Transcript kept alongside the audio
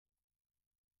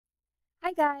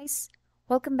Hi guys!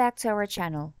 Welcome back to our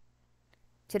channel.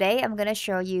 Today I'm going to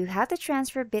show you how to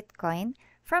transfer Bitcoin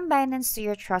from Binance to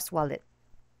your Trust wallet.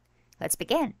 Let's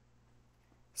begin.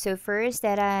 So first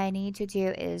that I need to do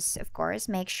is, of course,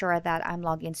 make sure that I'm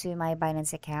logged into my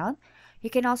Binance account. You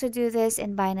can also do this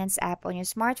in Binance app on your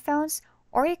smartphones,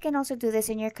 or you can also do this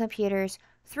in your computers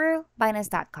through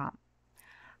Binance.com.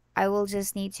 I will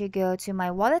just need to go to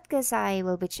my wallet because I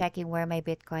will be checking where my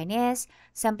Bitcoin is.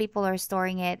 Some people are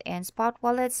storing it in Spot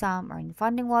Wallet, some are in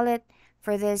Funding Wallet.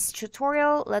 For this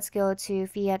tutorial, let's go to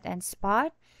Fiat and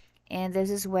Spot, and this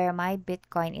is where my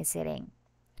Bitcoin is sitting.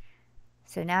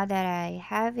 So now that I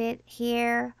have it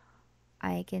here,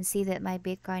 I can see that my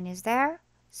Bitcoin is there.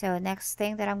 So next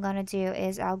thing that I'm going to do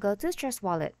is I'll go to Trust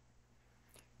Wallet.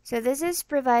 So this is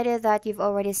provided that you've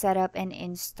already set up and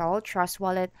installed Trust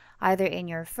Wallet either in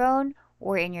your phone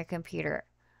or in your computer.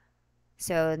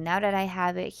 So now that I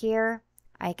have it here,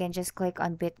 I can just click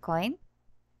on Bitcoin.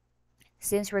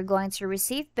 Since we're going to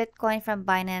receive Bitcoin from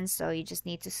Binance, so you just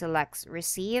need to select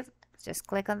receive. Just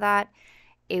click on that.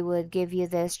 It would give you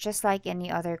this just like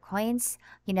any other coins,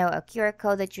 a QR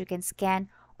code that you can scan,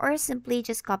 or simply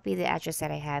just copy the address that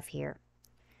I have here.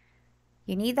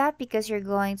 You need that because you're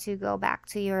going to go back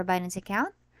to your Binance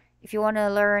account. If you want to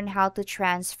learn how to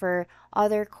transfer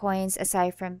other coins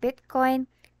aside from Bitcoin,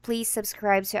 please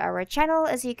subscribe to our channel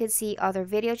as you can see other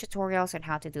video tutorials on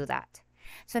how to do that.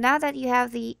 So now that you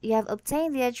have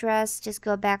obtained the address, just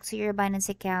go back to your Binance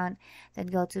account, then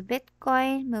go to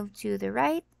Bitcoin, move to the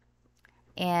right.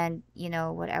 And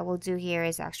what I will do here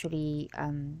is actually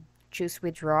choose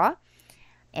withdraw.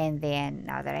 And then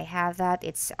now that I have that,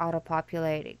 it's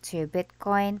auto-populated to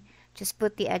Bitcoin. Just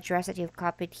put the address that you've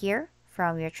copied here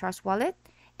from your Trust wallet,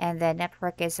 and the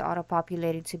network is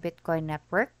auto-populated to Bitcoin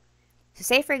network. So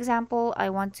say for example, I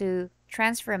want to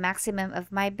transfer a maximum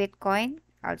of my Bitcoin.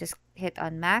 I'll just hit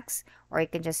on max, or you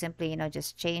can just simply,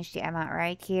 just change the amount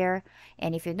right here.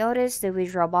 And if you notice the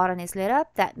withdraw button is lit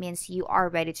up, that means you are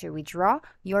ready to withdraw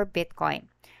your Bitcoin.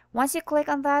 Once you click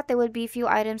on that, there would be a few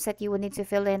items that you would need to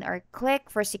fill in or click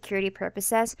for security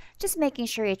purposes, just making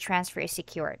sure your transfer is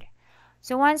secured.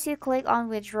 So once you click on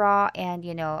withdraw and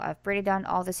I've pretty done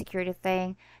all the security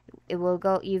thing, if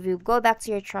you go back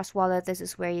to your Trust wallet, this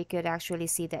is where you could actually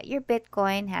see that your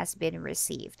Bitcoin has been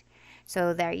received.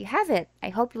 So there you have it. I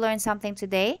hope you learned something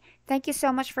today. Thank you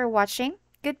so much for watching.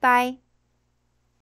 Goodbye.